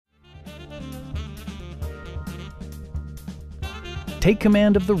Take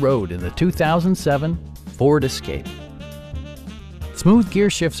command of the road in the 2007 Ford Escape. Smooth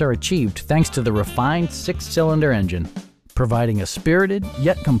gear shifts are achieved thanks to the refined 6-cylinder engine, providing a spirited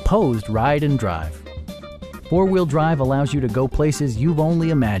yet composed ride and drive. Four-wheel drive allows you to go places you've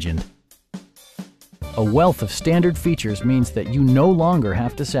only imagined. A wealth of standard features means that you no longer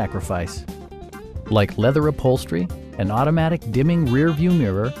have to sacrifice, like leather upholstery, an automatic dimming rear-view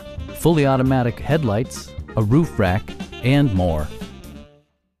mirror, fully automatic headlights, a roof rack, and more.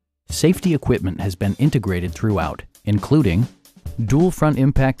 Safety equipment has been integrated throughout, including dual front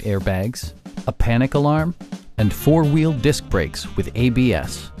impact airbags, a panic alarm, and 4-wheel disc brakes with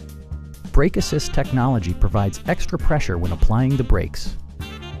ABS. Brake Assist technology provides extra pressure when applying the brakes.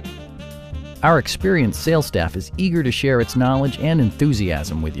 Our experienced sales staff is eager to share its knowledge and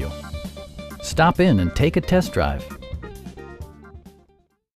enthusiasm with you. Stop in and take a test drive.